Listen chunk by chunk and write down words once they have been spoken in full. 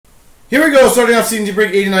Here we go, starting off C&C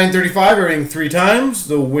break 89.35, everything 3 times.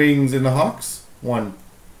 The Wings and the Hawks. 1,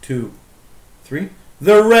 2, 3.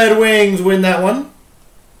 The Red Wings win that one.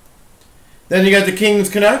 Then you got the Kings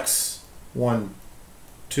Canucks. 1,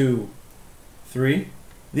 2, 3.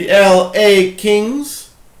 The LA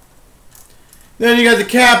Kings. Then you got the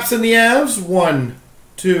Caps and the Avs. 1,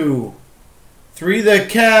 2, 3. The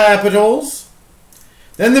Capitals.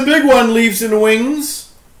 Then the big one, Leafs and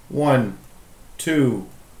Wings. 1, 2.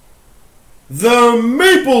 The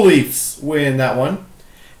Maple Leafs win that one.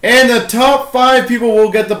 And the top 5 people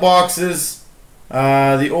will get the boxes.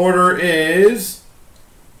 The order is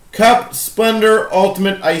Cup, Splendor,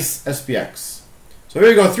 Ultimate, Ice, SPX. So here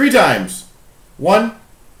we go 3 times. 1,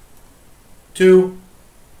 2,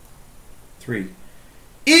 3.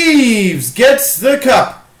 Eves gets the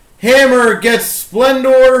Cup. Hammer gets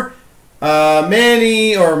Splendor. Manier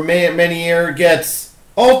gets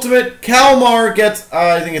Ultimate. Kalmar gets,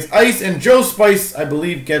 I think it's Ice. And Joe Spice, I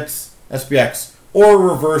believe, gets SPX. Or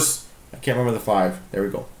reverse. I can't remember the 5. There we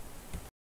go.